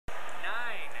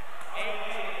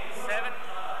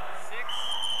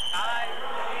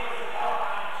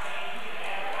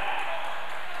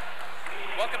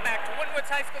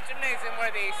High School Gymnasium,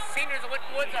 where the seniors of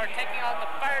Winton Woods are taking on the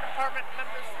fire department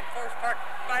members from Forest Park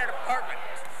Fire Department.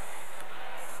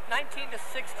 19 to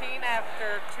 16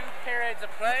 after 2 periods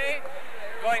of play,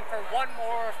 going for one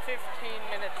more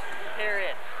 15-minute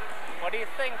period. What do you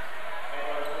think?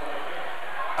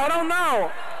 I don't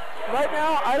know. Right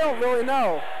now, I don't really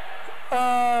know.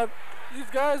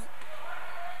 These guys,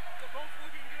 they're both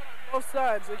looking good on both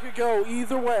sides. They could go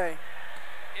either way.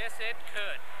 Yes, it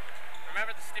could.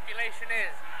 Remember, the stipulation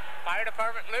is fire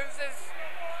department loses,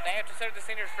 they have to serve the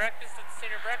seniors breakfast at the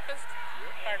senior breakfast.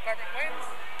 Fire department wins.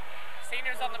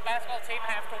 Seniors on the basketball team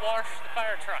have to wash the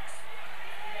fire trucks.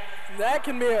 That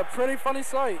can be a pretty funny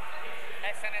sight.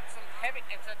 Yes, and it's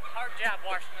a hard job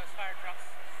washing those fire trucks.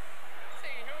 Let's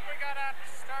see, who we got out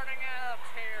starting out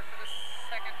here for the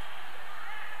second?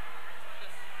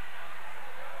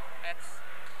 That's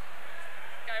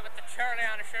the guy with the Charlie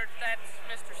on his shirt. That's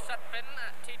Mr. Sutphin,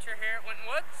 a teacher here at Winton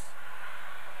Woods.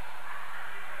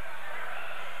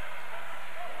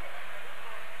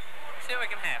 Let's see what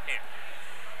we can have here.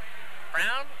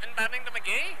 Brown inbounding to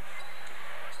McGee.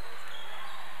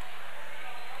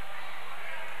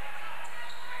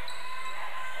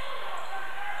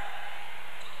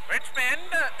 Richmond,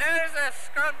 there's a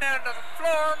scrum down to the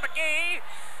floor. McGee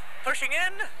pushing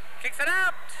in, kicks it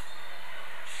out.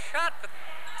 Shot for 2-0.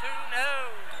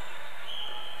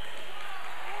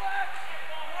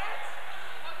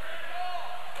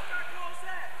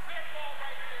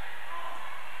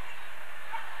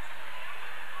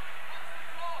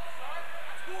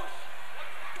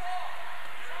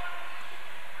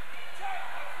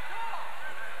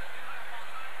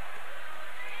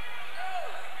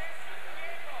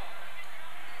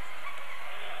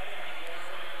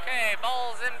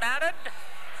 Ball's inbounded.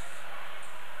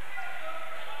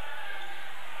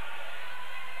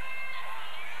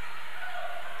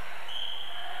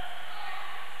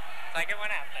 Like it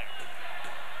went out there.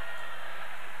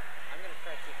 I'm going to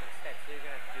try to keep them steady, so you're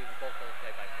going to have to do both of the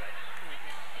play-by-play.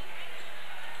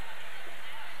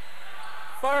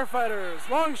 Firefighters,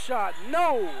 long shot,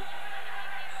 no.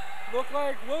 Looked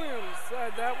like Williams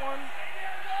had that one,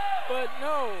 but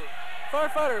no.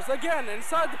 Firefighters, again,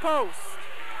 inside the post.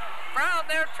 Brown,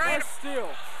 they're trying to steal.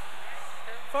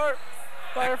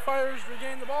 Firefighters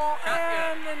regain the ball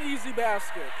and an easy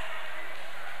basket.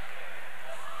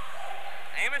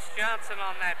 Amos Johnson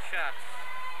on that shot.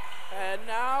 And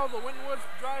now the Winton Woods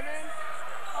drive in.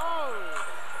 Oh.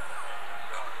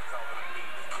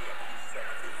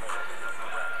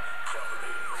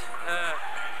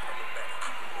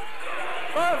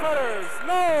 Firefighters,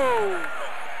 no.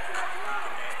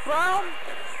 Brown,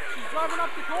 she's driving up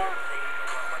the court.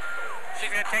 She's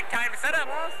going to take time to set up.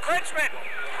 Richmond, 4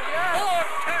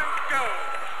 to go.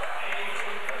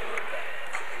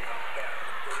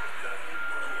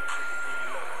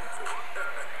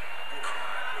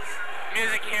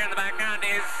 Music here in the background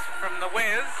is from the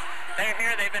Wiz. They're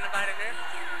here, they've been invited here.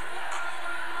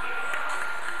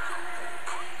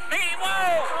 McGee,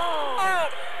 whoa!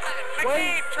 Oh!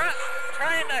 McGee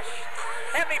trying to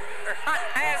heavy or hot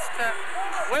pass to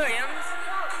Williams.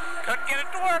 Couldn't get it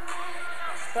to work.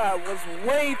 That was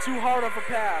way too hard of a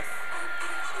pass.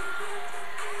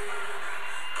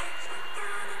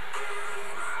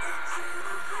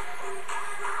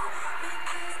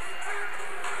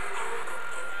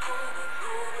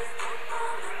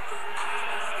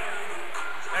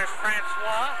 There's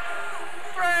Francois.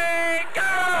 Break!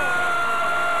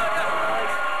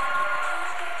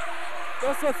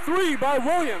 That's a 3 by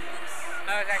Williams.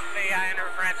 That was actually under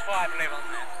Francois, I believe, on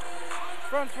that.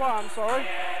 Francois, I'm sorry.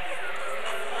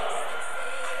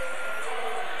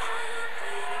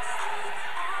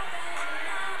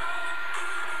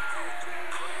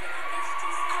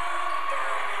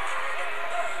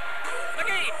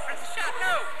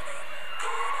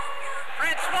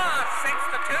 Francois sinks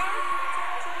the 2.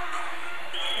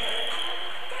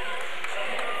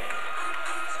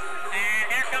 And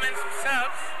here come in some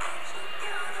subs.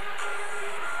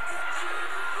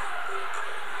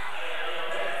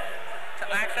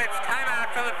 Actually, it's timeout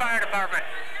for the fire department.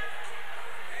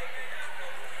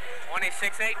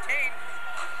 26-18.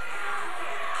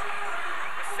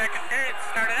 The second period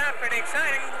started out pretty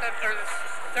exciting. Or the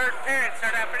third period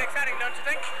started out pretty exciting, don't you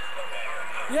think?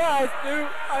 Yeah,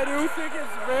 I do think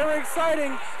it's very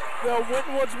exciting. The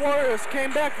Winton Woods Warriors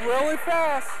came back really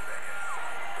fast.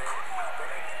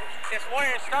 This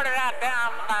Warriors started out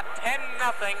down about 10-0,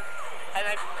 and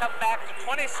they've come back to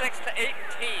 26-18.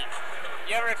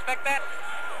 You ever expect that?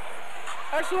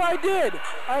 Actually, I did.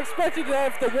 I expected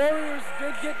that if the Warriors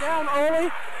did get down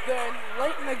early, then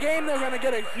late in the game they're going to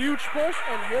get a huge push,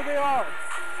 and here they are.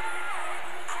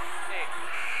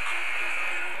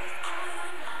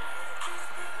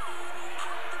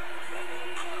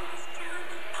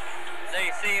 So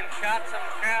you see him shots in the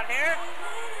crowd here.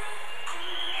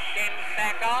 Getting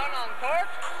back on court.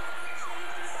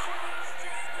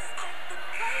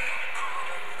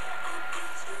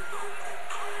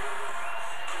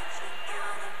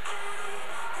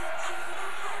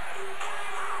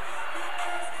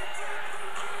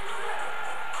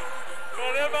 Go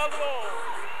there, Buffalo.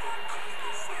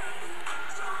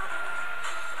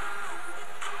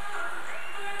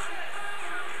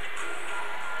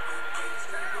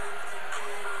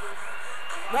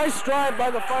 Nice drive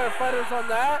by the Firefighters on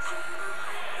that.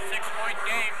 6-point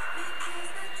game.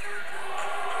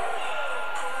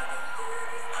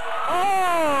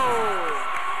 Oh!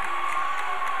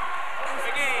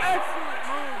 McGee. Excellent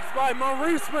moves by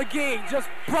Maurice McGee. Just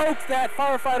broke that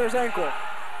Firefighter's ankle. Go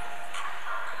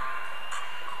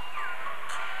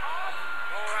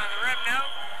around the rim now.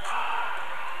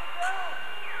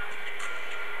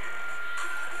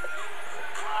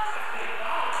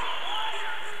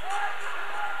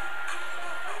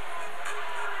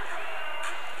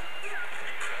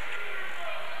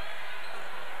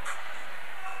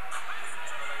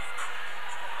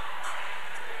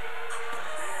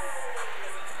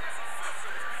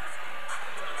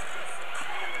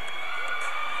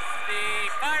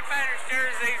 Firefighters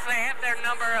jerseys, they have their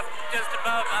number up just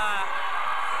above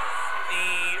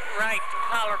the right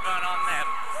collarbone on them.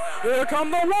 So. Here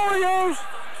come the Warriors.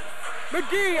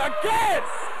 McGee again.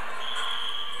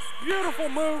 Beautiful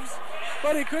moves,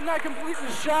 but he could not complete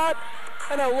the shot,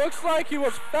 and it looks like he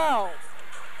was fouled.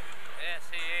 Yes,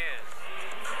 he is.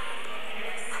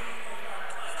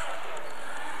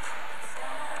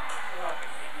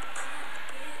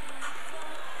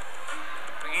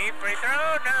 McGee, free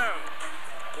throw? No.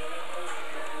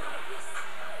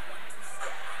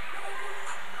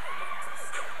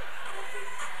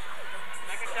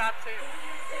 Make a shot, too.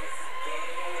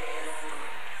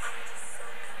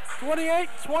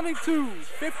 28-22,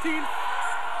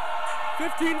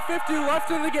 15-50 left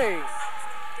in the game.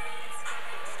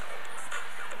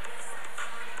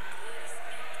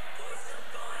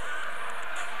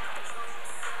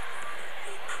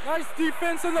 Nice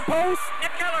defense in the post.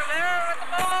 Nick Keller there with the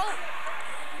ball.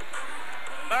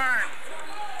 Burns.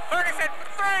 Ferguson for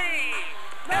three.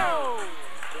 No.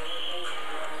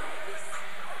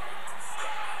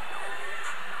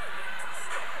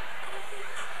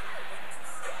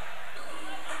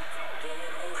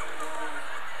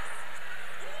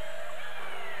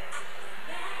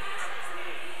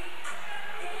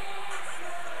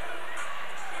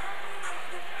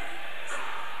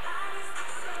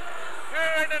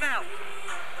 Good and out.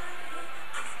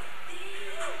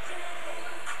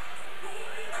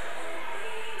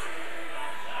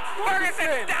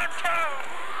 Ferguson downtown.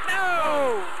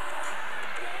 No.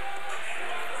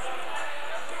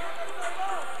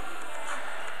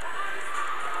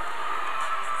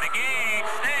 McGee,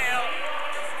 Snell.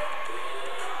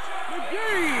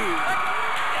 McGee.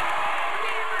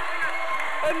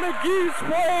 And McGee's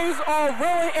plays are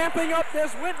really amping up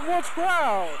this Winton Woods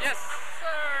crowd. Yes, sir.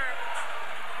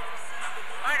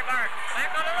 Fire Bark.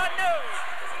 Back on the run, no.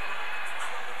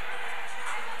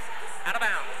 Out of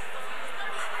bounds.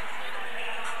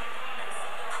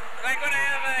 They're going to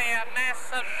have a mass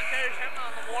substitution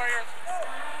on the Warriors.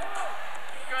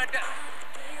 Good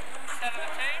set of the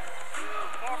team.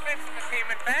 4/5 of the team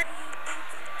in back.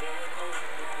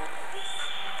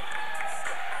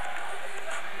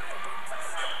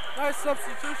 Nice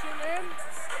substitution in.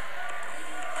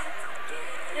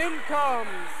 In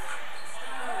comes.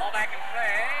 Ball back in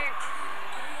play.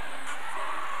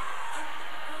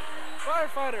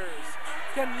 Firefighters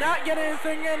cannot get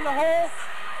anything in the hole.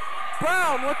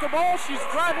 Brown with the ball. She's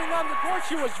driving on the court.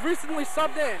 She was recently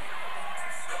subbed in.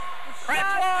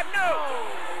 Francois, no.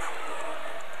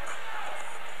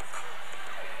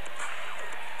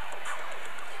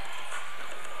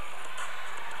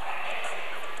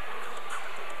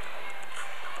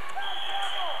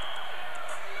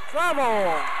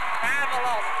 Travel. Travel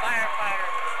on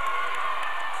Firefighters.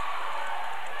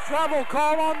 Travel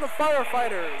call on the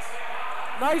Firefighters.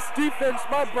 Nice defense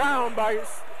by Brown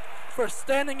for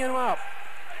standing him up.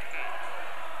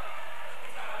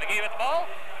 McGee with the ball.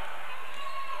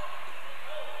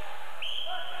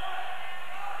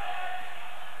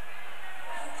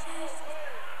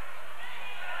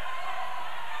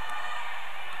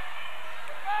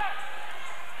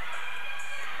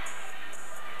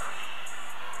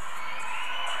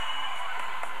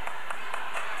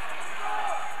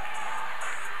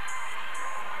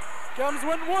 Comes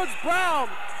Winton Woods. Brown,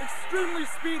 extremely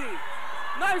speedy.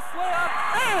 Nice layup,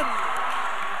 in!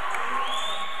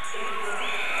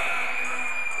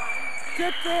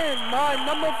 Tipped in by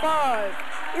number 5,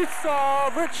 It's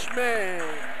Richmond.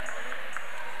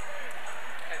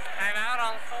 Timeout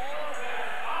on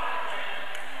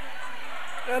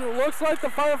 4. And it looks like the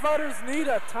firefighters need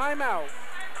a timeout.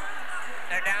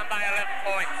 They're down by 11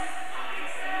 points.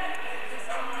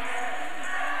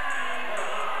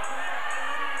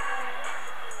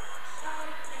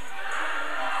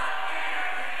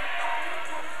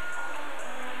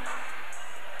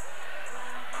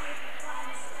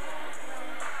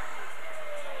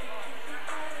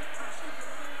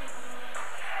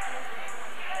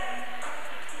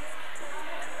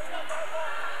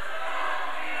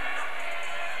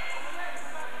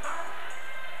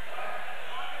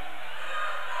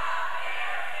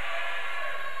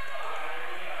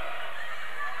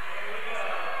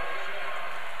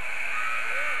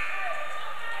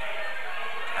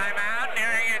 Timeout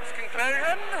nearing its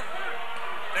conclusion.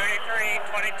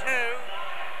 33-22.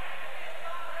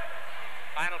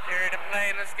 Final period of play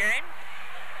in this game.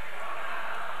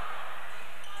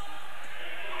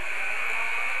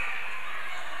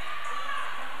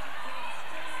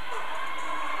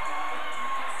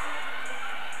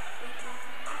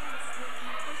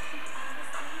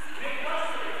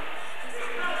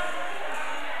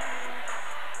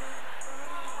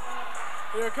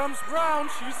 Here comes Brown.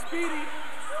 She's speedy.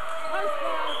 Nice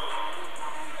pass.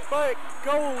 But it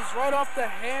goes right off the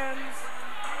hands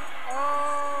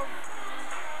of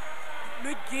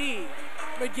McGee.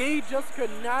 McGee just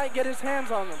could not get his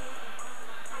hands on them.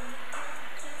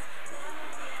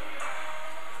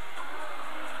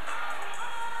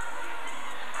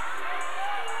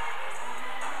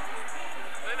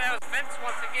 I believe that was Vince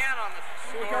once again on the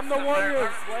score. Here come the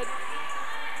Warriors.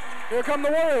 Here come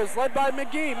the Warriors, led by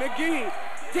McGee. McGee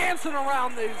dancing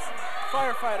around these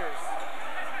firefighters.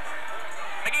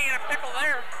 McGee in a pickle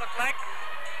there, looks like.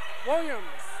 Williams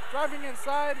driving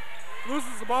inside,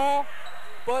 loses the ball,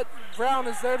 but Brown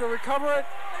is there to recover it.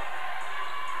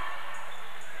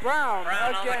 Brown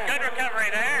On the again. good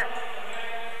recovery there.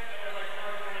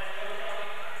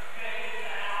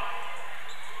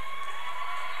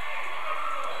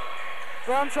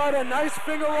 Brown tried a nice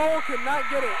finger roll, could not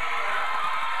get it.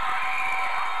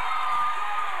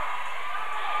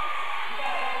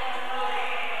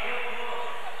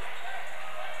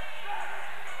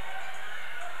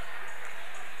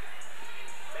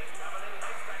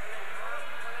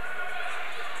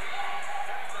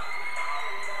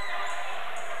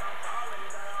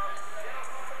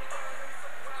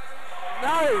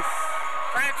 Nice.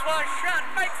 Francois shot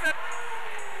makes it.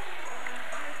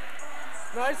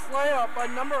 Nice layup by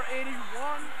number 81.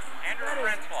 Andrew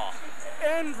Francois.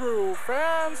 Andrew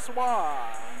Francois.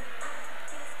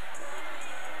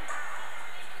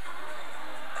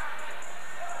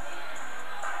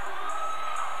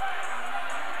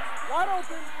 Wide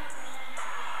open.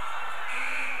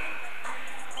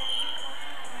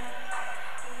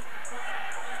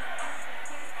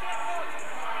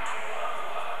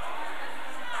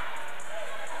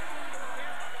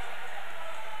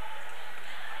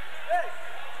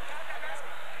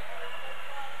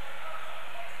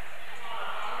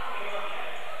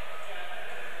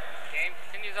 Game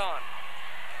continues on.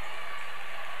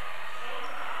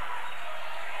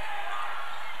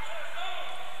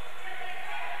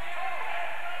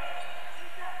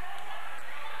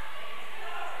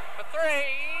 For 3.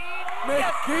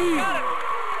 Yes, McGee. got it.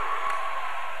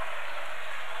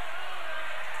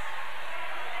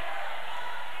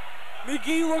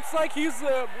 McGee looks like he's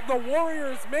the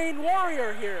Warriors' main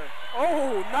warrior here.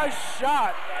 Oh, nice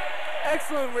shot.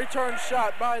 Excellent return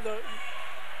shot by the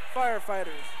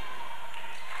firefighters.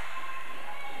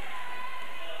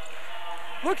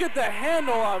 Look at the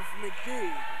handle of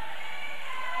McGee.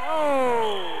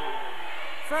 Oh,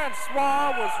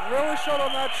 Francois was really short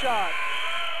on that shot.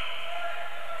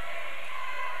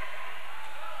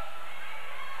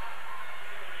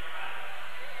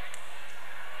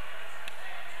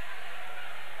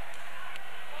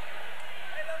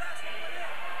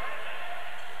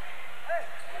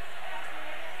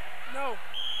 No.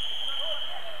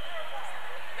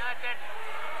 No, it didn't.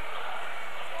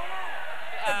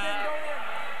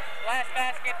 Last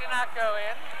basket did not go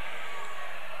in.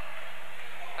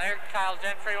 There's Kyle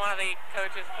Gentry, one of the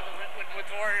coaches for the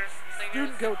Winton Warriors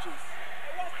seniors. Student coaches.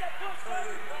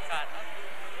 Shot.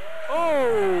 Oh,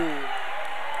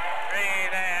 3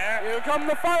 there. here come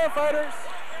the firefighters.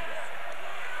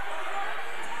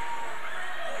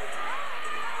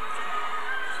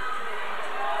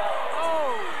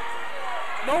 Oh,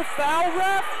 no foul,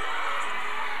 ref?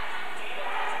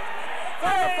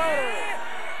 Firefighters.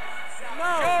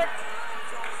 No. Short.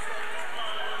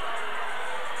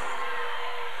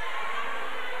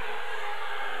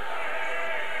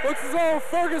 Looks as though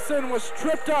Ferguson was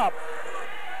tripped up.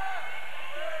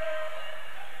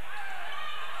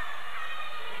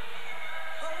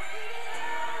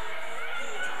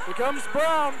 Here comes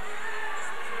Brown.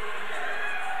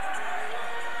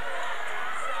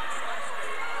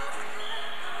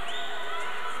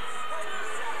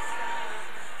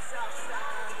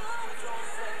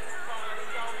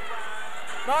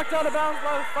 Knocked out of bounds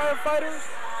by the firefighters.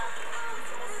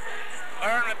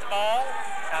 Byrne with the ball.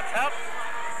 Shots up.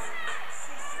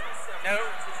 No.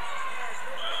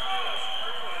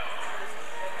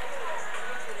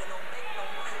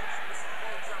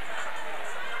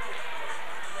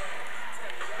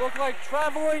 Look like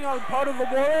traveling on part of the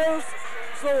Warriors,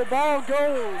 so the ball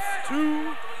goes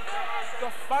to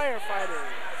the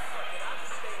firefighters.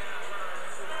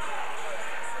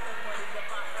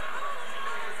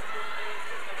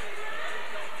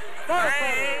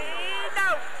 Firefighters.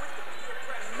 No.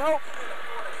 Nope.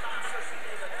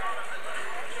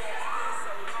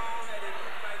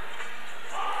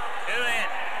 Two in.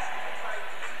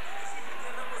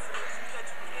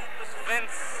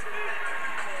 Vince.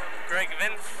 Greg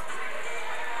Vince.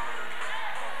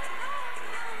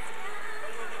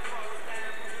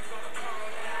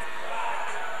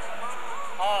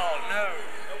 Oh no.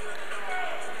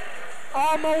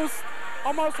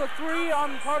 Almost a three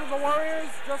on part of the Warriors.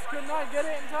 Just could not get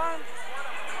it in time.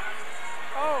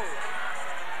 Oh.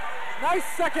 Nice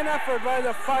second effort by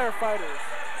the firefighters.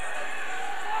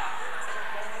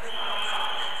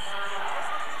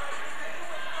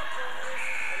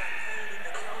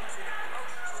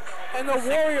 And the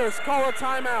Warriors call a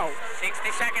timeout.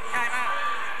 60-second timeout.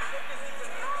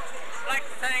 I'd like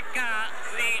to thank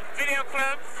the Video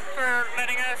Club for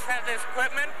letting us have this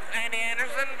equipment. Andy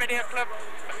Anderson, Video Club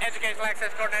Educational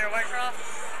Access Coordinator, Whitecross.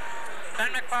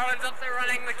 Ben McFarland's up there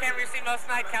running the camera you see most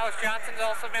night. Callis Johnson's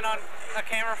also been on a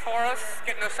camera for us,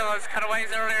 getting us some of those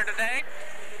cutaways earlier today.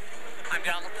 I'm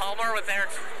Jonathan Palmer with Eric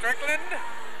Strickland.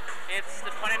 It's the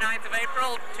 29th of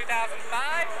April, 2005.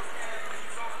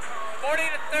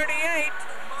 40-38.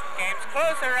 Game's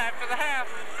closer after the half.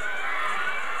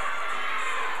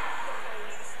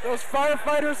 Those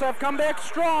firefighters have come back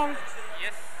strong.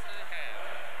 Yes, they have.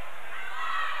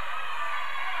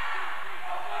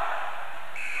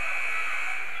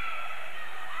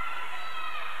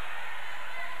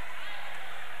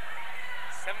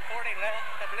 .740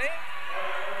 left, I believe.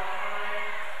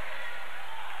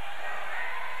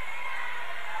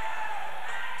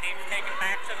 Team's taken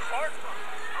back to the court.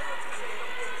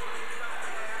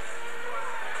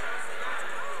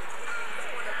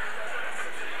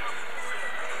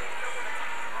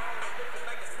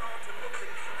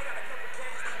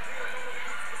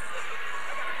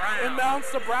 Inbounds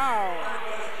to Brown.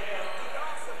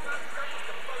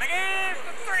 Again,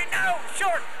 the three, no,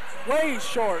 short. Way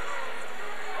short.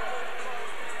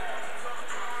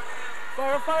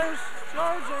 Firefighters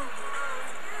charging.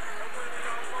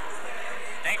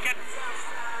 Naked.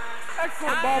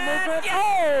 Excellent ball movement. Yes.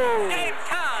 Oh! Game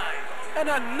time. And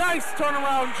a nice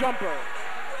turnaround jumper.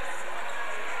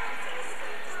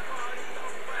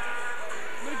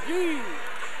 McGee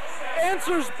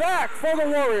answers back for the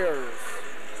Warriors.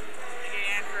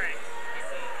 Answering.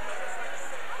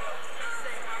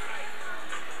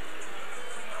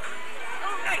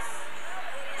 Oh, nice.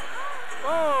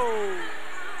 Oh!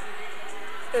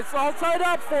 It's all tied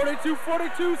up,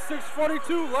 42-42,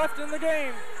 6:42 left in the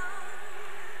game.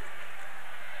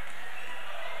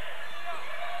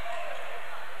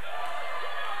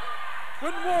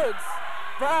 Winton Woods,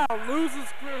 Brown loses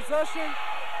possession.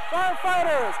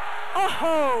 Firefighters,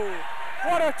 oh!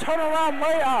 What a turnaround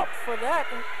layup for that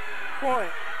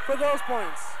point, for those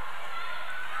points.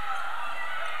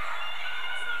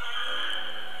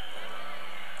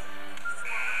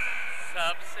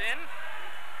 Subs in.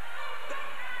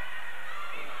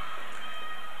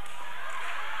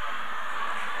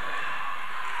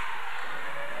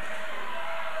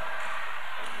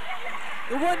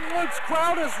 The Winton Woods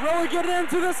crowd is really getting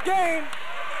into this game.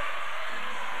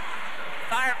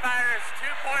 Firefighters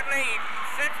 2-point lead.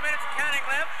 6 minutes counting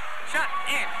left. Shot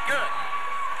in. Good.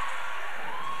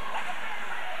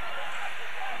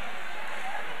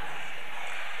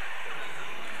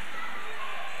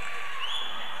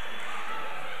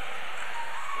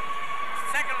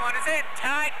 Second one is in.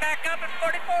 Tied back up at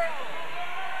 44.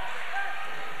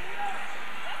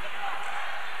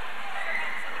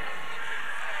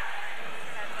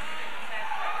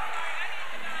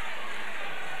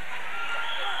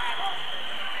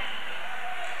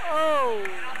 Oh!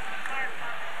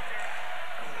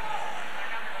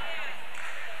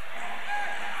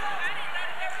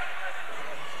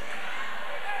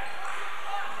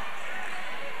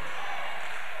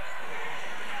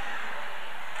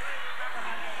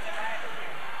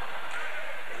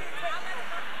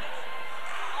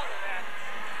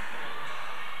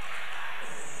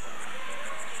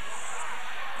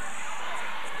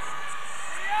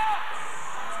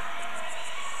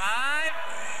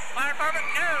 department.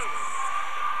 No.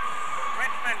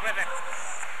 Richmond with it.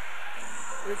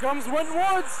 Here comes Winton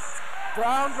Woods.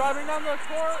 Brown driving down the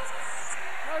court.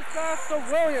 Nice pass to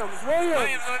Williams.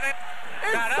 Williams with it.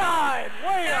 Inside.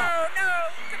 Williams. No.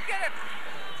 Could get it.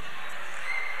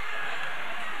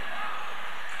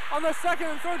 On the second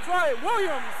and third try.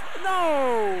 Williams.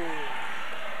 No.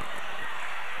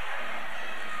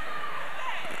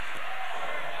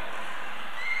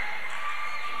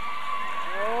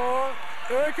 Oh,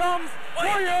 here it comes.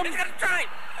 Williams. He's gonna try.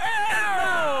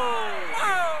 No.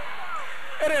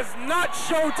 It is not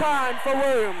showtime for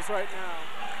Williams right now.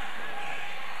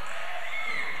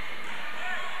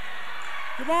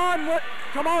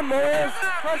 Come on, Williams.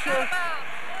 Pressure.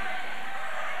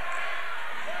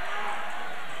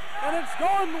 And it's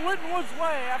going Winton Woods'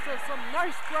 way after some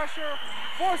nice pressure.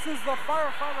 Forces the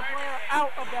firefighter player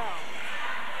out of bounds.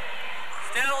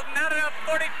 Still not enough.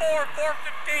 44,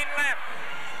 4:15 left.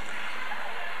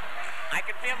 I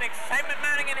can feel the excitement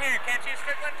mounting in here. Can't you,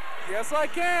 Strickland? Yes, I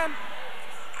can.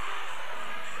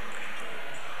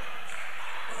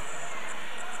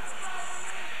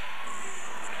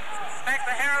 Back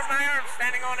the hair on my arm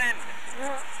standing on end.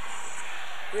 Yeah.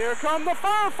 Here come the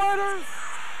firefighters.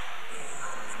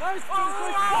 Nice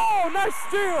nice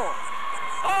steal.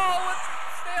 Oh,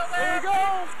 steal there. There you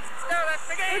go. No, that's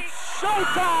McGee. It's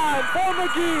showtime for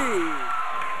McGee.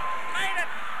 Made it.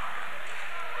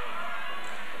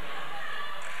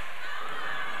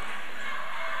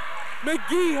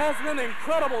 McGee has been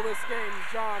incredible this game,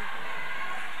 John.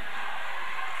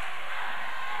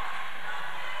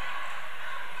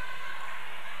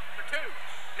 For two.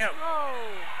 No. No.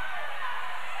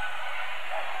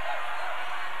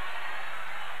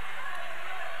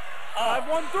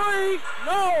 5-1-3.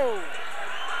 No.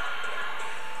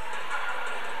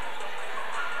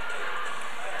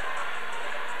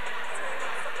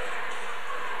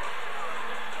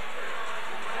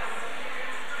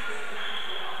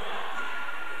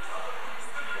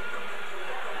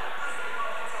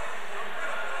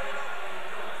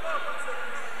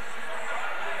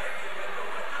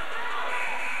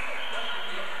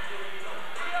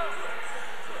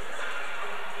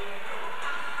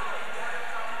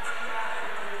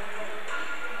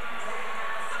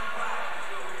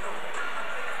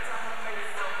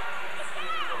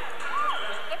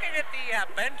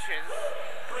 Benches.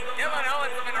 Dylan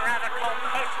Owens has been a rather cold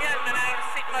coach. He hasn't been out of the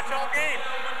seat much all game.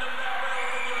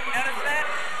 Notice that?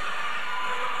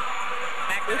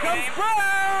 Back to Here the comes game.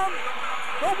 Brown.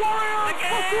 The Warriors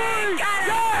for three. Yes.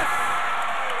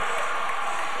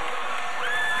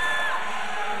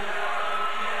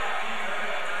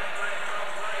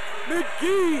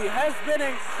 McGee has been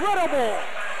incredible.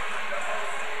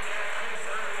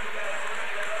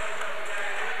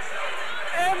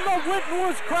 And the Winton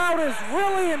Woods crowd is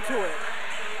really into it.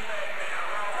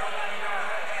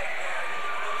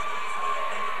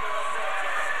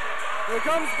 Here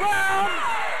comes Brown.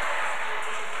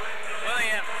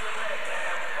 Williams.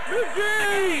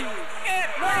 McGee.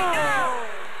 No.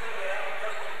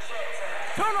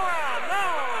 Turn around. No.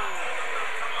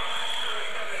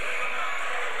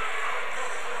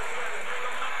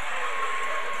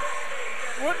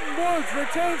 Winton Woods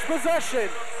retains possession.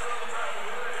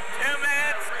 2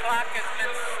 minutes. Clock has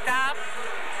been stopped.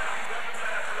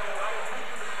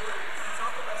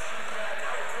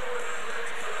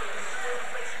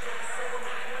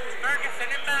 Ferguson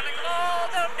inbounding the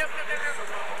ball. No.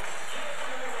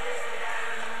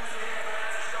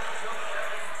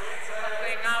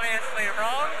 Something obviously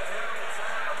wrong.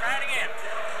 Try it again.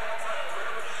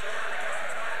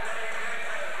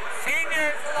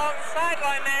 Seniors along the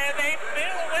sideline there. They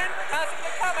feel the wind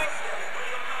possibly coming.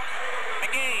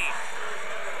 McGee.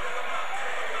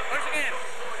 Push again.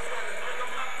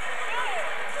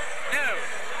 No.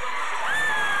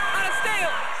 On a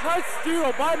steal. Nice steal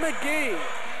by McGee.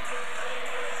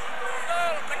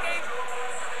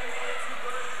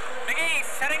 McGee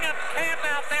setting up camp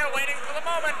out there, waiting for the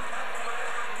moment.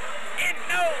 In,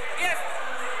 no, yes.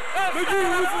 Oh, McGee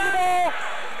loses the ball.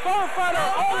 Firefighter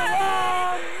all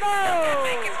around. No.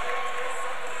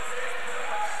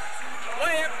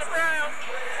 Williams to Brown.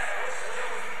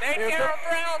 They Here carry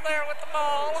Brown there with the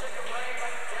ball.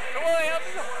 To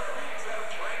Williams.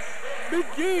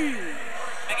 McGee.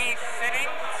 McGee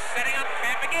setting up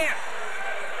camp again.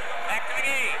 Back to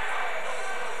McGee.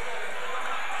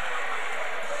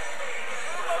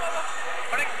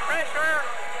 Putting pressure.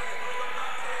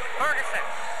 Ferguson.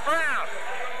 Brown.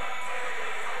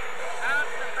 Out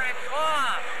to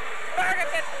Francois.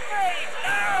 Ferguson. Three.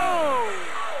 No!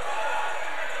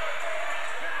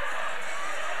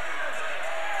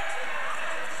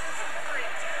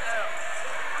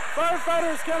 Firefighters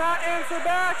Firefighters cannot answer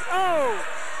back. Oh!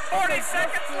 40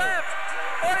 seconds left.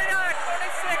 49,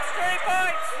 46, 3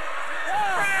 points.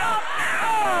 Brown.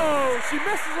 Oh! She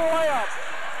misses a layup.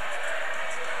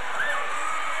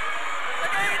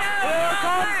 Here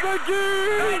comes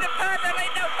McGee!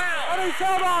 And he's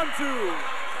held on to.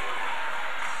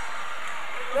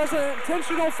 There's an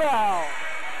intentional foul.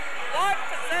 One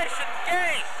possession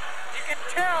game. You can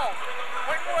tell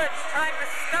Winwood's trying to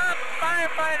stop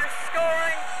Firefighters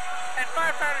scoring and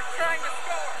Firefighters trying to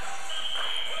score.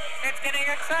 It's getting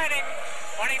exciting.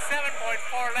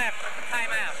 27.4 left with the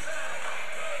timeout.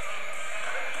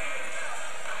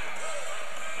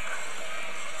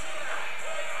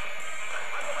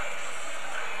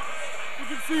 You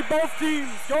can see both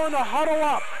teams going to huddle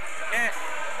up. Yes,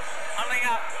 huddling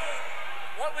up.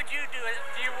 What would you do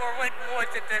if you were Winton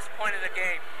Woods at this point of the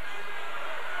game?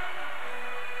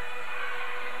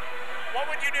 What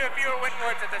would you do if you were Winton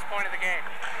Woods at this point of the game?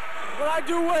 What I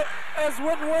do as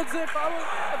Winton Woods, if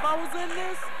I was in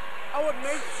this, I would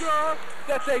make sure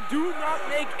that they do not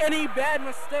make any bad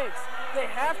mistakes. They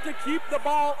have to keep the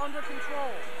ball under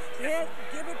control. They have to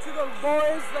give it to the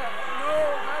boys that know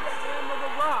how to handle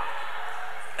the rock.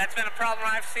 That's been a problem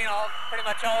I've seen pretty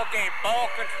much all game.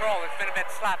 Ball control has been a bit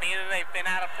sloppy. Either they've been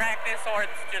out of practice or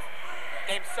it's just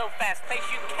game's so fast-paced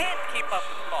you can't keep up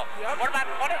with the ball. Yep. What do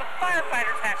the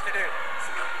Firefighters have to do?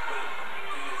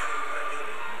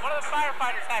 What do the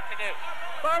Firefighters have to do?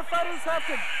 Firefighters have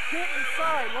to get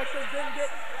inside like they've been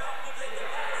getting.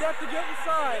 They have to get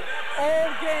inside all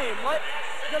game,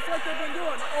 just like they've been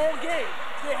doing all game.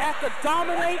 They have to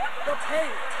dominate the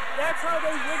paint. That's how they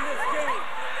win this game.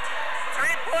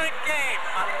 3-point game.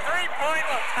 A 3-point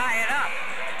will tie it up.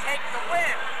 To take the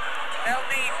win, they'll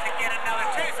need to get another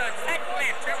 2, so it's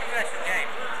technically a 2-possession game.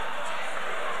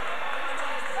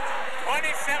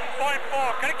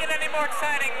 27.4. Could it get any more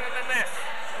exciting than this?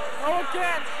 No, it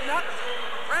can't. Not.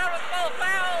 Brown with full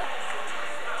foul.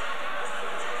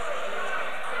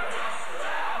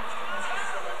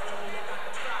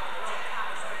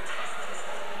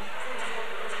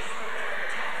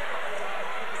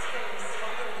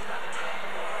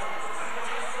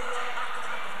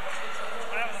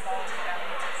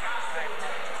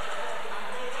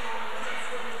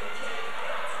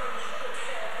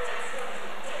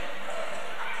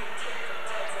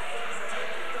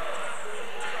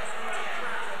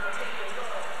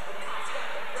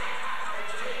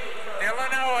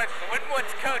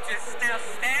 Winwood's coach is now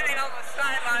standing on the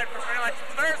sideline for pretty much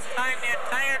the first time the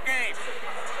entire game.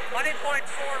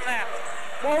 20.4 left.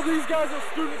 All these guys are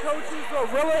student coaches. They're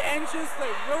really anxious.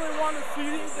 They really want to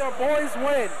see their boys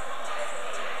win.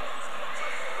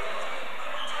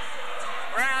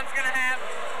 Brown's going to have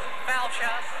foul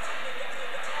shots.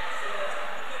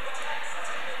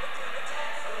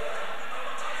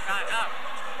 Not up.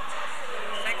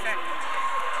 6 seconds.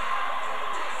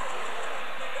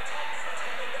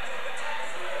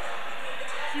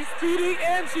 She's speedy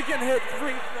and she can hit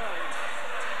free throws.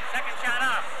 Second shot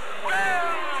up. Woo!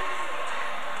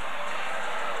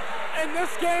 And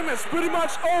this game is pretty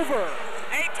much over.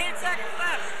 18 seconds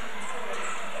left.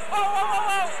 Whoa, whoa, whoa,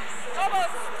 whoa.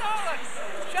 Almost stolen.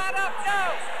 Shot up,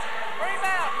 no.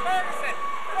 Rebound, Ferguson.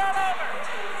 Run over.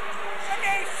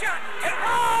 Okay, shot.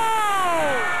 Oh!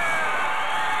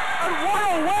 And what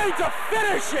a way to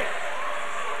finish it.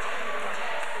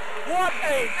 What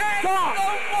a dunk. The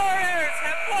Warriors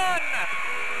have won.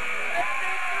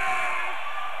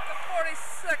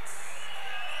 53-46.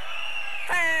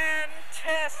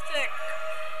 Fantastic.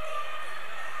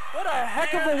 What a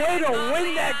heck of a way to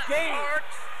win that game. The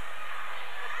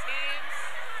team's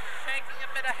shaking a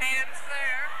bit of hands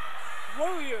there.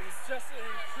 Williams, just an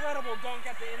incredible dunk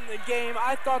at the end of the game.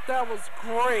 I thought that was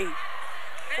great.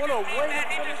 What a way to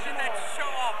He finish just did it that off.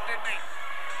 show off, didn't he?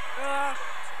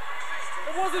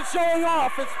 It wasn't showing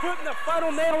off. It's putting the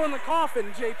final nail in the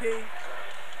coffin, JP. So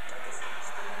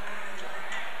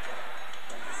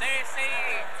you see,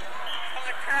 from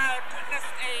the crowd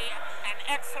witnessed an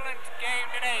excellent game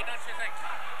today, don't you think?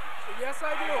 Yes,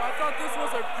 I do. I thought this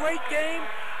was a great game,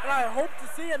 and I hope to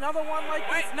see another one like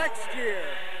this next year.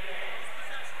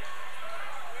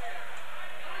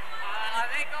 Are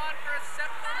they going for 7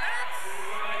 more minutes?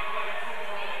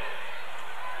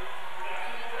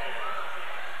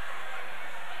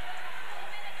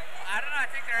 I don't know. I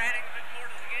think they're adding a bit more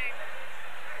to the game.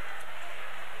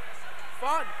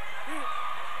 Fun.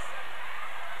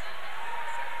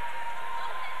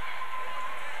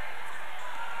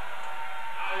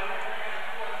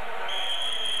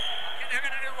 Okay, they're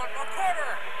going to do one more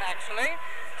quarter, actually.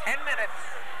 10 minutes.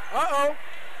 Uh-oh.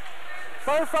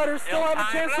 Firefighters still have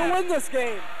a chance to win this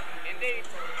game. Indeed.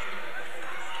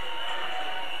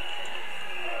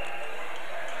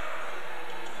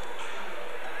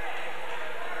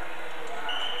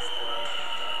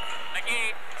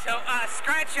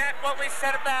 scratch at what we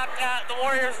said about the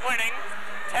Warriors winning.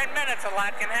 10 minutes, a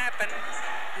lot can happen.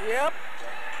 Yep.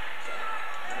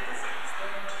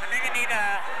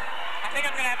 I think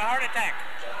I'm gonna have a heart attack.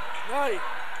 Right.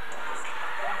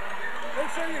 Make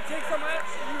sure you take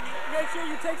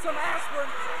some aspirin.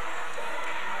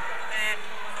 And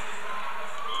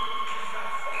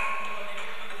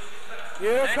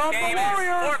Here come the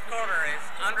Warriors. Fourth quarter is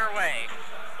underway.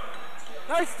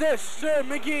 Nice dish to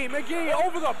McGee. McGee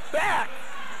over the back.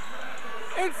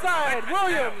 Inside,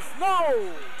 Williams,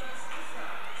 no.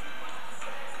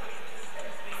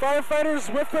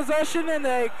 Firefighters with possession and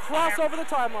they cross over the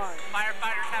timeline.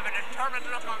 Firefighters have a determined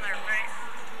look on their face.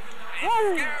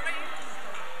 Woo!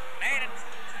 Made it.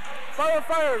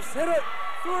 Firefighters hit it.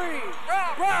 3.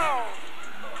 Brown.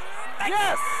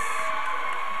 Yes.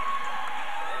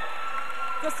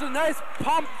 Just a nice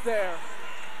pump there.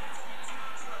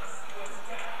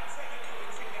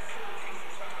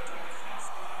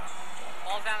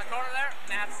 Ball's down the corner there.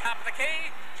 Now it's top of the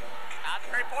key. Out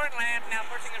 3-point land. Now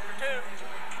pushing it for 2.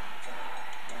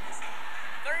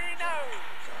 3, no.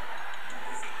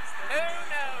 2,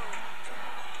 no.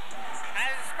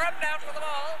 Has scrubbed out for the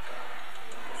ball.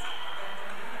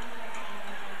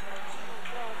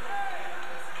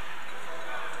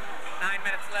 Nine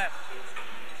minutes left.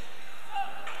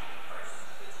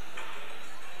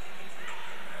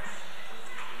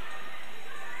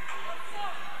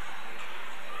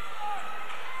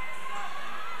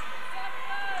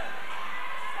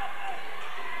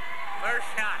 First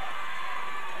shot.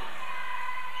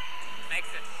 Makes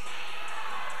it.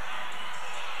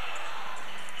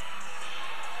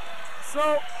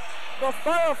 So the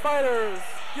Firefighters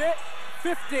get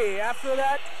 50 after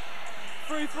that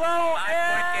free throw.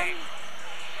 5-point game.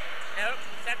 Nope,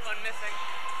 set one missing.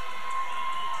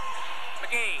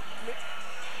 McGee.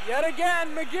 Yet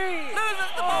again, McGee.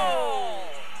 Loses the ball.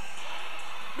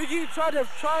 McGee tried to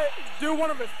do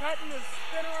one of his patented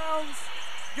spin arounds,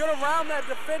 get around that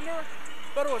defender,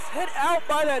 but it was hit out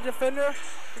by that defender.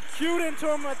 It cued into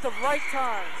him at the right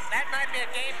time. That might be a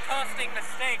game-costing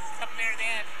mistake up near the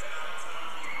end.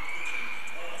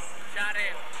 Shot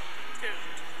in. 2.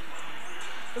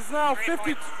 It's now 3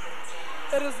 50. points.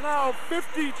 It is now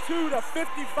 52 to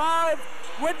 55.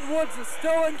 Winton Woods is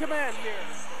still in command here.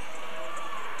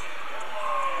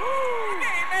 Woo.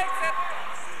 He makes it.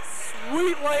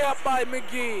 Sweet layup by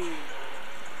McGee.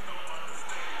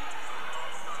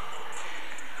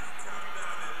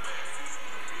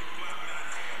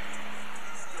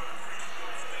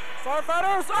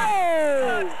 Firefighters,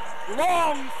 oh!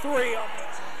 Long 3 on it.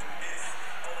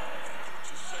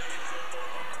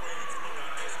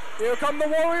 Here come the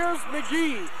Warriors,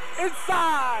 McGee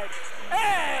inside,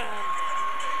 and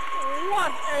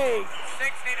what a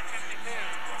 60 to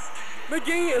 52.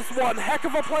 McGee is one heck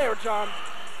of a player, John.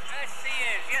 Yes, he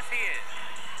is. Yes, he is.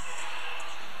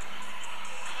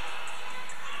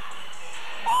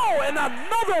 Oh, and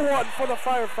another one for the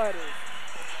Firefighters.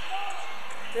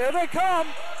 Here they come.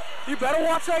 You better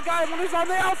watch that guy when he's on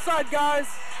the outside, guys.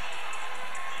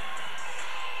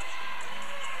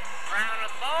 Brown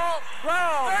with the ball.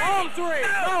 Brown, long 3,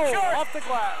 no, short. off the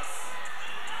glass.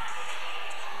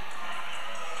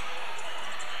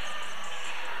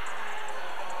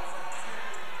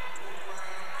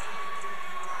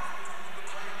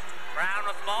 Brown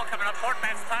with the ball coming up court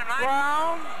past the timeline.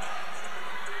 Brown.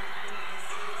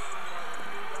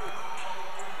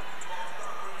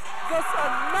 Just a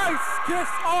nice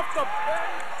kiss off the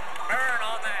bench. Burn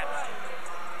on that.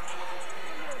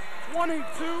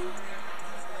 22.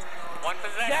 One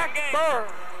possession Jack game. Burr.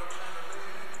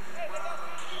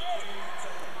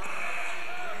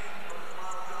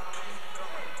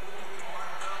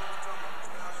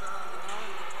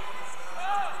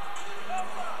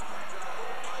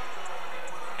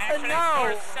 Actually now-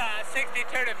 scores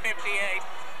 62 to 58.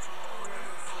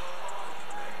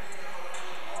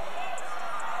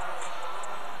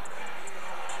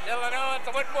 Illinois,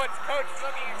 the Woodward's coach,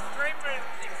 looking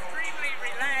extremely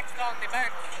relaxed on the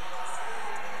bench.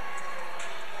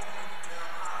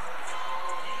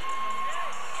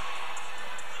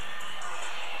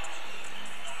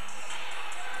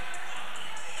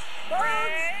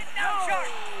 No short.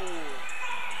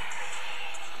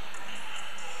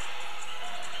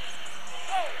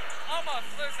 Oh, almost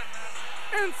losing that.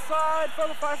 Inside for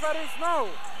the Firefighters, no.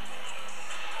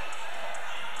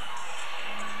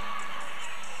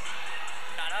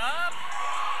 Shut up.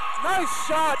 Nice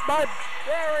shot by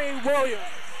Barry Williams.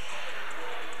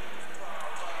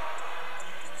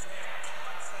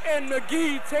 And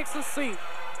McGee takes a seat.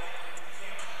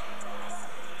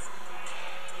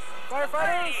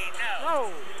 Firefighters,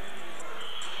 no.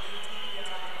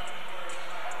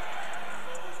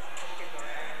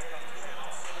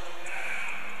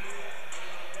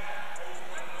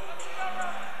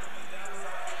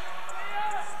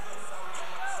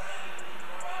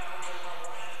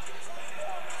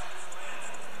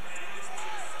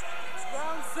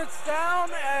 sits down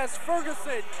as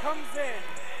Ferguson comes in.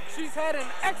 She's had an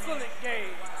excellent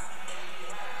game.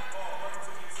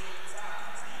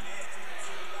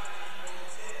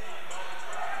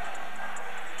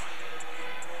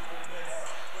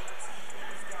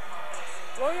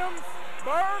 Williams,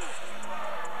 burn,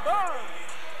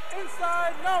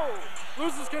 inside, no.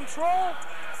 Loses control.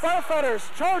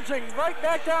 Firefighters charging right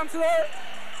back down to their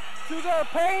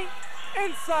paint.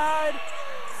 Inside,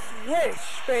 swish,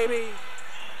 baby.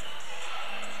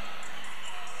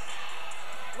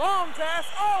 Long pass,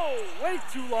 oh, way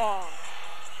too long.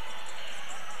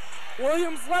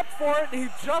 Williams leapt for it, he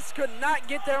just could not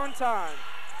get there in time.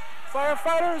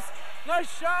 Firefighters, nice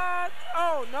shot,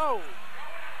 oh no.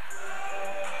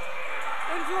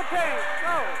 Into the paint,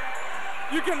 no.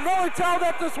 You can really tell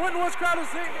that this Winton crowd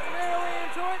is nearly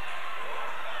into it.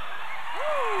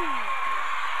 Woo.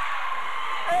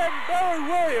 And Barry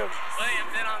Williams.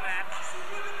 Williams in on that.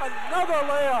 Another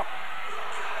layup.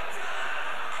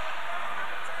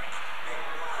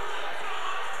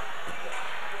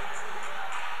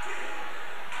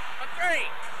 A three.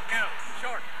 No,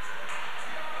 short.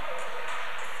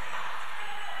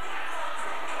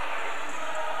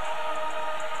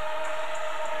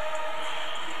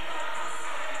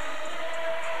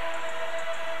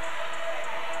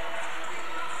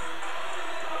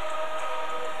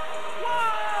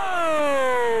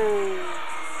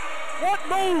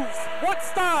 What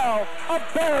style of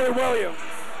Barry Williams?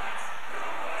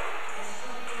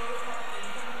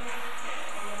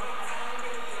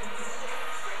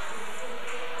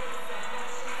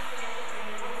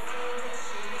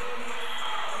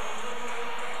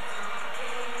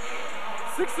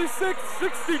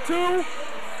 (66-62),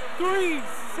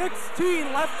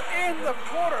 3:16 left in the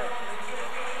quarter.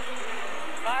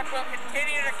 Clock will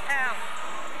continue to count.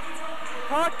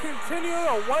 Clock continue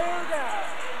to wear down.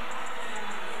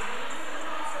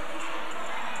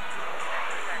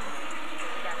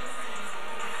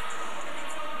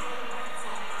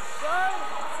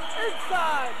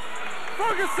 Inside,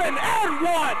 Ferguson and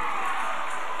one.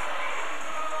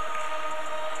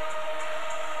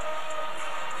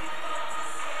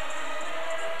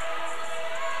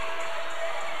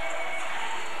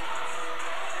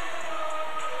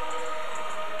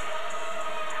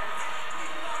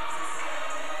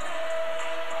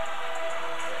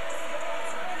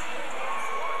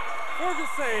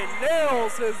 Ferguson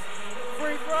nails his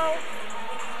free throw,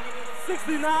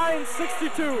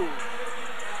 69-62.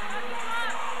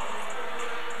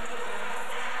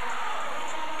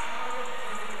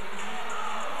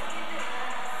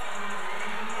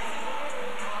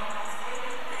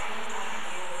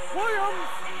 Williams,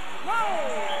 no!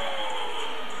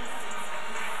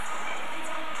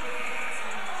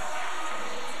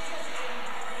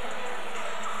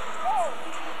 Oh.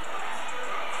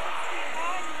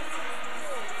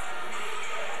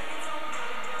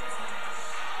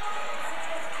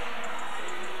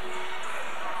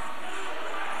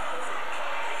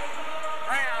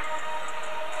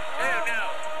 2, no.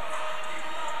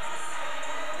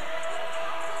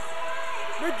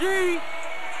 McGee.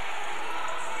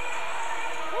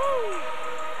 Woo.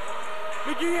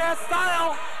 McGee has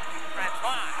style.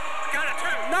 Francois got a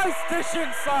 2. Nice dish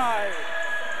inside.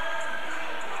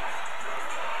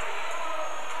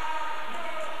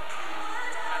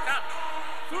 That's up.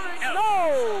 3, No. no.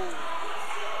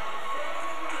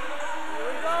 Here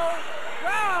we go.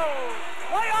 Round.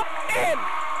 Way up in.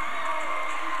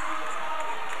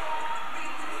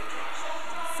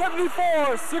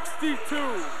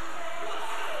 74-62.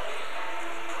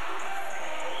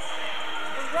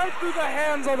 Right through the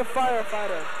hands of the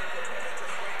firefighter.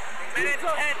 Minute 10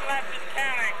 left and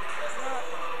counting.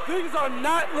 Things are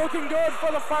not looking good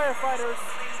for the firefighters.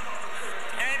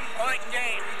 10-point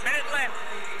game. Minute left.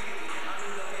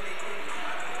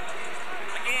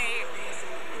 McGee.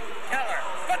 Keller.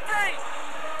 For 3.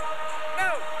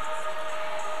 No.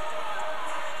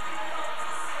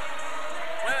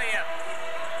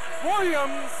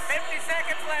 Williams. 50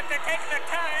 seconds left. They're taking their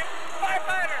time.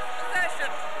 Firefighters, possession.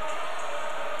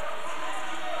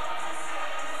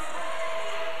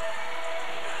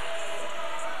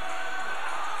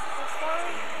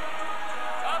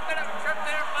 Oh, bit of a trip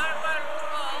there. Firefighters will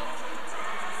fall.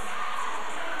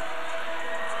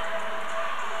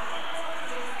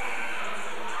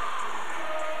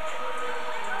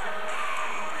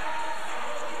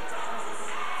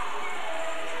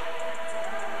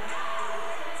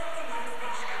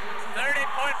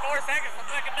 Seconds.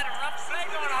 Looks like a bit of rough play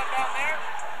going on down there.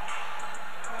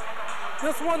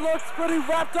 This one looks pretty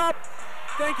wrapped up.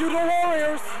 Thank you to the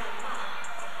Warriors.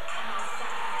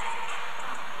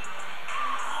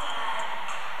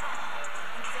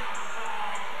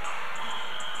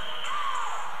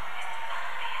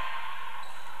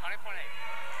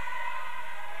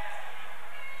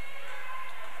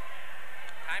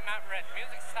 timeout red.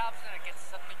 Music stops and it gets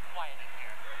suddenly quiet in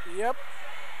here. Yep.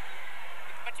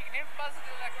 But you can hear the buzz of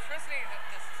the electricity that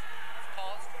this has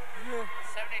caused. Yeah.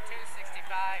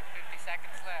 72-65, 50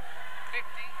 seconds left. 50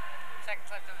 seconds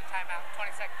left in the timeout,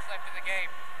 20 seconds left in the game.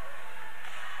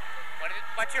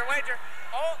 What's your wager?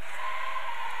 Oh,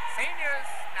 seniors.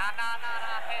 Nah,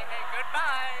 hey,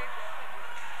 goodbye.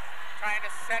 Trying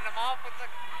to send them off with a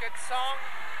good song.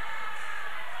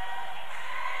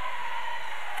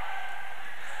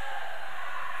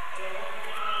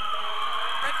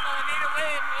 Principal Anita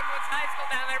Williams, Winwood's High School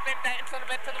down there, been dancing a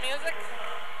bit to the music.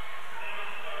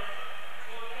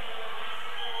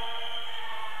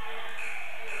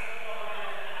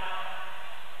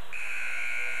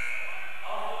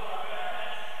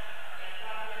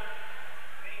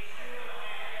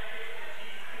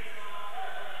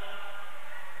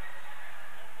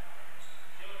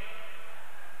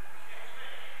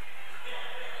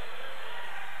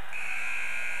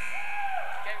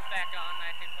 Game's back on,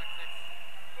 19.6.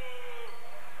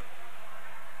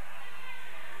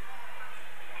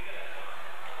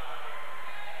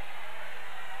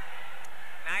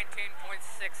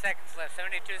 19.6 seconds left,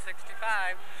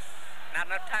 72-65. Not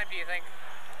enough time, do you think?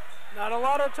 Not a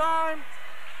lot of time.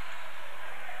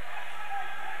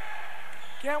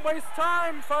 Can't waste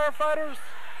time, firefighters.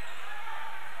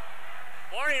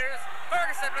 Warriors,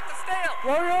 Ferguson with the steal.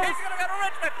 Warriors. He's gonna go to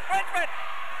Richmond. Richmond.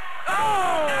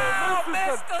 Oh, no,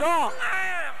 misses missed the the dunk.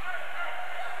 slam.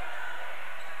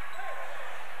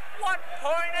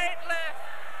 1.8 left.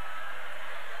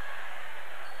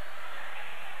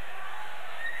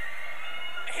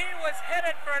 He was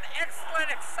headed for an excellent,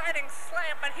 exciting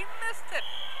slam, but he missed it.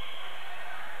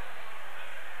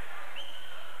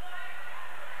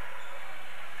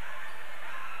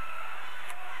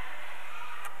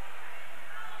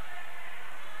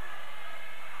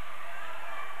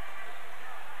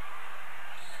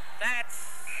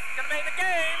 That's gonna be the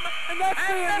game. And that's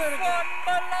the end of this the game. one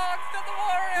belongs to the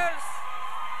Warriors.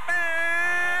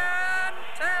 Fantastic.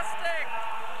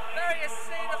 There you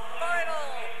see the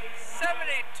final,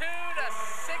 72-65.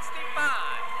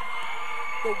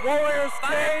 The Warriors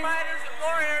came. Firefighters and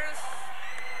Warriors.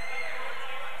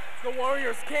 The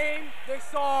Warriors came. They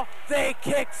saw. They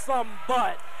kicked some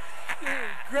butt. So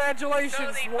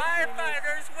Congratulations. the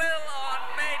firefighters will on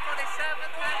May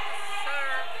 27th have to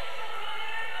serve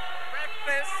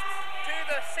breakfast to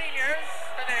the seniors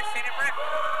for their senior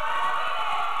breakfast.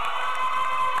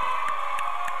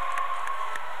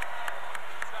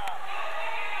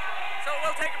 So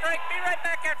we'll take a break. Be right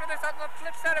back after this. On the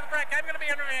flip side of the break, I'm going to be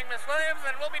interviewing Miss Williams,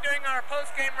 and we'll be doing our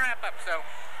post-game wrap-up. So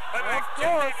we'll be back just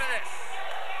after this.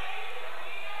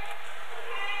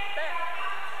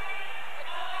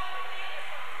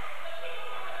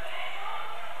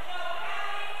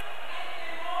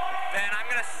 Then I'm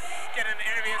going to get an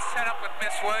interview set up with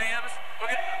Miss Williams. We're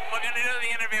going to do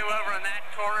the interview over in that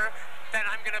corner. Then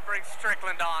I'm going to bring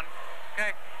Strickland on.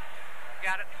 Okay?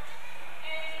 Got it?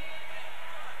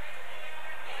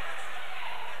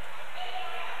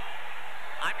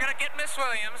 I'm going to get Miss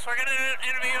Williams. We're going to do an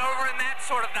interview over in that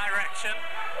sort of direction.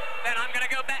 Then I'm going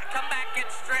to come back, get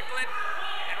Strickland,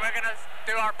 and we're going to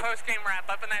do our post-game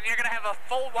wrap-up, and then you're going to have a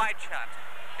full wide shot.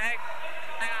 Okay?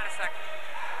 Hang on a second.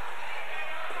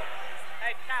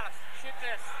 Hey, Callis, shoot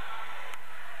this.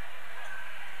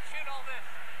 Shoot all this.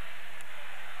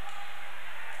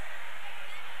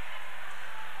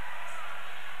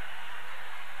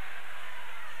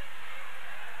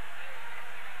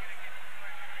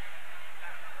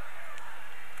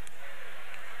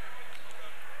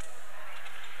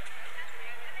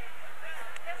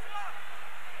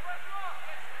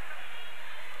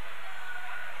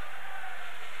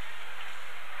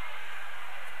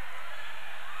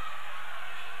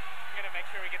 Make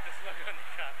sure we get this logo in the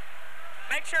shot.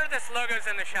 Make sure this logo's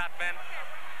in the shot, Ben. Yeah,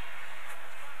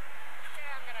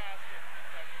 I'm going to ask you a few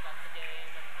questions about the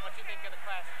game and what you think of the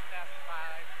class of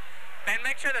 2005. Ben,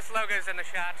 make sure this logo's in the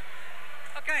shot.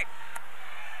 Okay.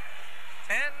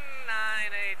 10,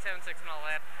 9, 8, 7, 6, and all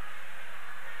that.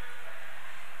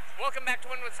 Welcome back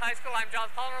to Winwood's High School. I'm John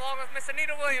Palmer along with Miss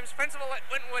Anita Williams, principal at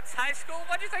Winwood's High School.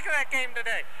 What did you think of that game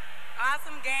today?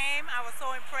 Awesome game. I was so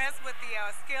impressed with the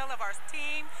skill of our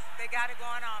team. They got it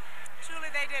going on. Truly,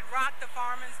 they did rock the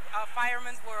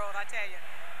fireman's world, I tell you.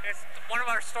 It's one of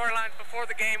our storylines before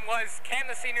the game was, can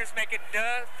the seniors make it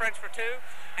French for two?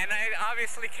 And they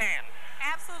obviously can.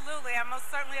 Absolutely, I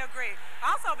most certainly agree.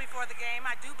 Also before the game,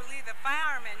 I do believe the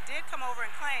firemen did come over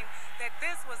and claim that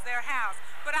this was their house.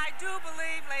 But I do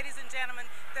believe, ladies and gentlemen,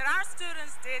 that our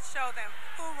students did show them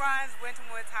who runs Winton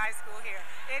Woods High School here.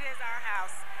 It is our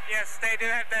house. Yes, they do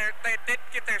have they did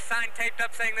get their sign taped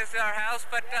up saying this is our house,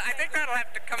 but I think that'll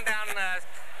have to come down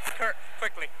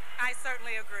quickly. I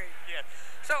certainly agree. Yes.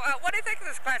 So what do you think of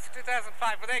this class of 2005?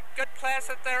 Were they a good class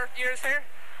at their years here?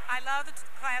 I love the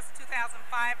class of 2005.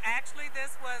 Actually,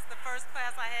 this was the first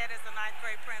class I had as a 9th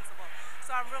grade principal.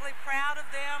 So I'm really proud of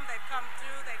them. They've come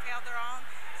through, they've held their own.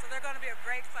 So they're going to be a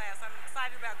great class. I'm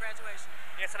excited about graduation.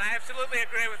 Yes, and I absolutely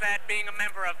agree with that, being a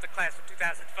member of the class of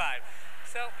 2005.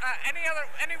 So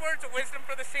any words of wisdom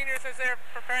for the seniors as they're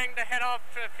preparing to head off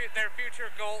to their future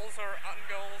goals or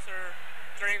ungoals or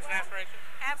dreams and aspirations?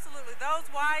 Absolutely. Those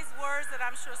wise words that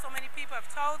I'm sure so many people have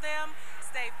told them.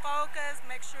 Stay focused,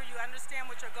 make sure you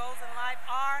understand what your goals in life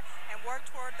are, and work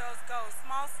toward those goals.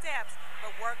 Small steps,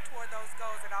 but work toward those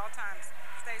goals at all times.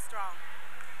 Stay strong.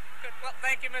 Good. Well,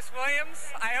 thank you, Miss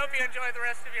Williams. I hope you enjoy the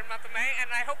rest of your month of May, and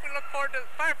I hope we look forward to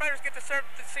firefighters get to serve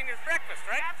the seniors breakfast,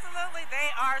 right? Absolutely.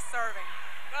 They are serving.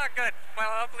 Oh, good.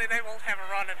 Well, hopefully they won't have a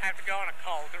run and have to go on a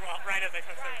call right as they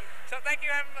serve. Right. So thank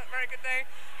you. Have a very good day.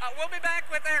 We'll be back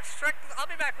with Eric Strickland. I'll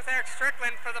be back with Eric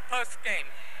Strickland for the post-game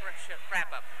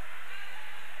wrap-up.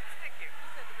 Thank you. You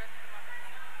said the rest of the month.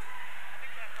 I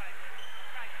think that's right.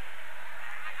 Right.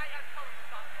 I told him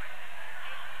it's on the way.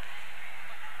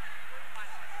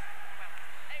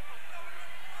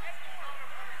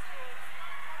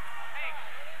 Hey,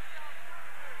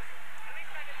 at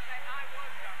least I didn't say I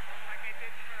was jumping like I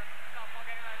did for a softball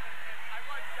game. I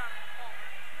was jumping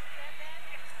forward. Said that?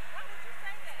 Why would you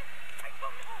say that? I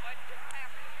don't know. It just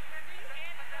happened. Now, do you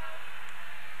hand it out?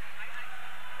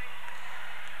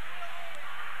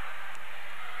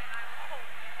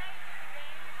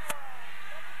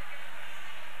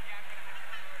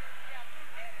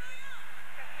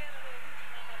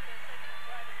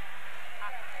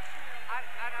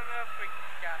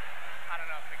 I don't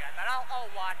know if we got that.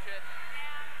 I'll watch it.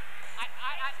 I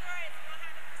Sure, it's 100%.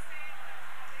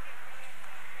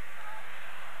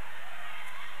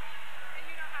 And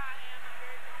you know how I am. I'm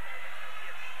very conservative.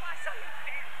 I saw you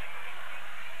dancing.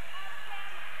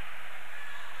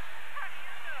 How do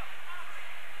you know?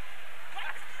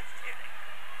 What? Just kidding.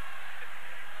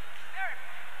 Eric.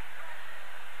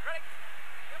 Ready?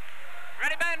 Yep.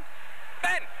 Ready, Ben?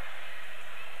 Ben!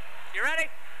 You ready?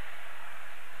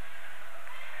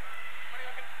 What are you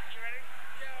looking? You ready?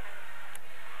 Yeah.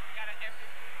 You got an empty.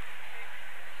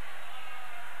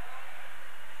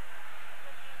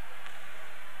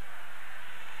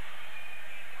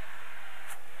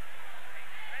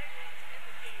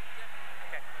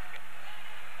 Okay, let's go.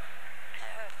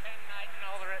 Ben Knight and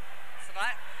all the rest. So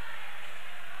that.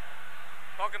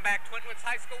 Welcome back to Winton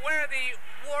High School, where the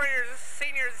Warriors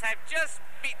seniors have just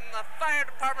beaten the fire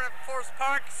department of Forest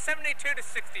Park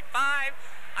 72-65.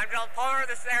 I'm John Palmer.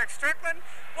 This is Eric Strickland.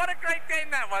 What a great game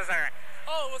that was, Eric.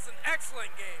 Oh, it was an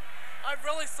excellent game. I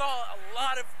really saw a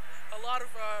lot of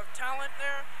talent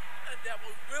there that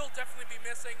we will definitely be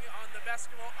missing on the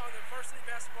varsity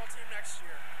basketball team next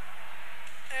year.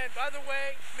 And by the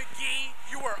way, McGee,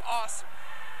 you were awesome.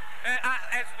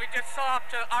 As we just saw up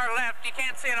to our left, you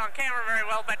can't see it on camera very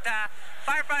well, but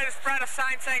firefighters brought a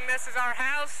sign saying this is our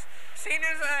house.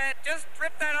 Seniors just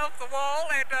ripped that off the wall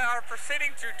and are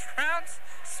proceeding to trounce,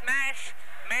 smash,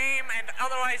 maim, and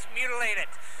otherwise mutilate it.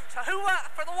 So who,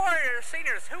 for the Warriors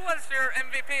seniors, who was your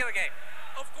MVP of the game?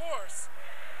 Of course,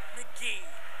 McGee.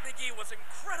 McGee was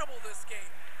incredible this game.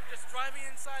 Just driving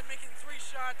inside, making 3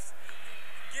 shots,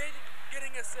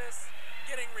 getting assists,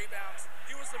 getting rebounds.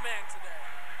 He was the man today.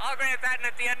 I'll agree with that, and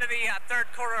at the end of the third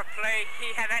quarter of play,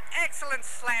 he had an excellent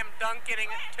slam dunk,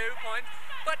 getting 2 points.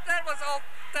 But that was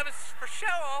for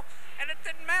show, and it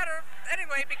didn't matter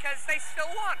anyway because they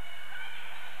still won.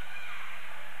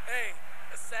 Hey,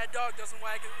 a sad dog doesn't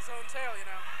wag his own tail, you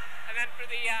know. And then for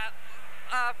the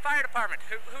fire department,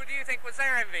 who do you think was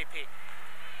their MVP?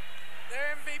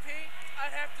 Their MVP,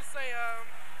 I'd have to say, I'd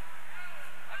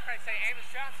probably say Amos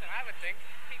Johnson, I would think.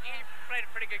 He played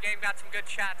a pretty good game, got some good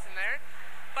shots in there.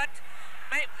 But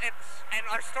and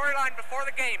our storyline before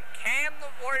the game, can the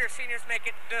Warrior seniors make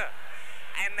it do?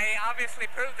 And they obviously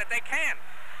proved that they can.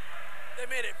 They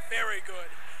made it very good.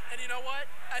 And you know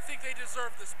what? I think they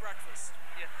deserve this breakfast.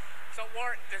 Yeah. So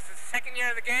this is the second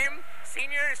year of the game.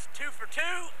 Seniors 2 for 2,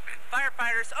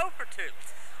 firefighters 0 for 2.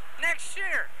 Next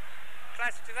year,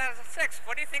 class of 2006,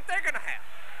 what do you think they're going to have?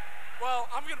 Well,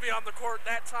 I'm going to be on the court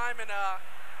that time, and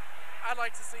I'd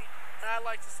like to see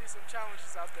some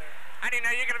challenges out there. How do you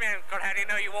know you're going to be on the court? How do you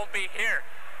know you won't be here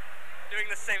doing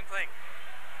the same thing?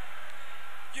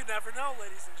 You never know,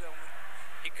 ladies and gentlemen.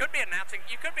 You could be announcing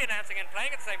and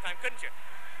playing at the same time, couldn't you?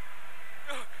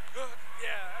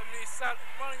 Yeah, and he's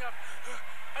running up.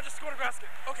 I just scored a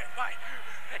basket. Okay, bye.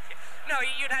 No,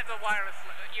 you'd have the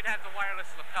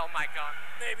wireless lapel mic on.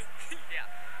 Maybe. Yeah.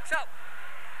 So,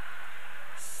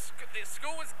 the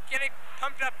school was getting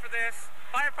pumped up for this.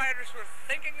 Firefighters were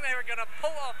thinking they were going to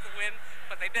pull off the win,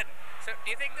 but they didn't. So,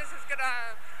 do you think this is going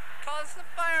to cause the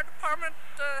fire department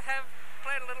to have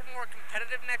played a little more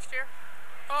competitive next year?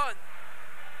 Oh,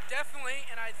 definitely.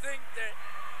 And I think that,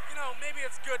 you know, maybe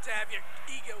it's good to have your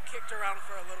ego kicked around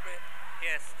for a little bit.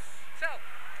 Yes. So,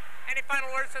 any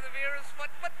final words to the viewers? What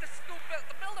the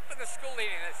build-up in the school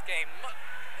leading this game? A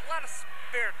lot of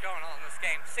spirit going on in this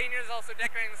game. Seniors also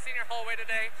decorating the senior hallway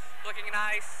today, looking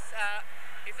nice.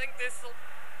 You think this will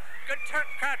good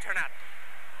crowd turnout?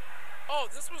 Oh,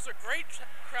 this was a great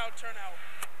crowd turnout.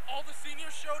 All the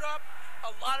seniors showed up. A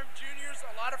lot of juniors,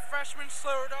 a lot of freshmen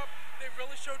showed up. They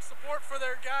really showed support for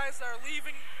their guys that are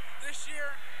leaving this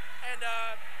year. And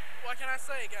what can I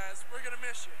say, guys? We're gonna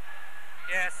miss you.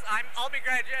 Yes, I'll be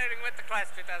graduating with the class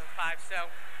of 2005. So,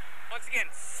 once again,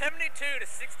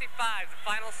 72-65, the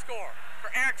final score.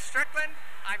 For Eric Strickland,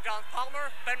 I'm John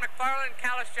Palmer, Ben McFarland,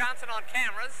 Callis Johnson on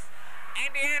cameras.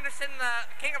 Andy Anderson, the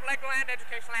King of Legoland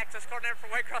Educational Access Coordinator for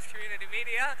Waycross Community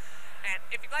Media. And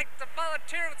if you'd like to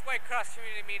volunteer with Waycross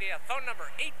Community Media, phone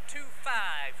number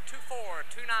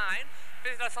 825-2429.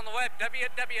 Visit us on the web,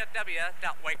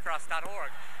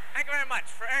 www.waycross.org. Thank you very much.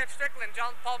 For Eric Strickland,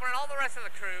 John Palmer, and all the rest of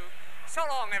the crew, so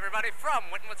long, everybody,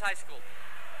 from Winton Woods High School.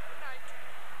 Good night.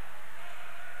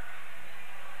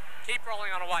 Keep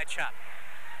rolling on a wide shot.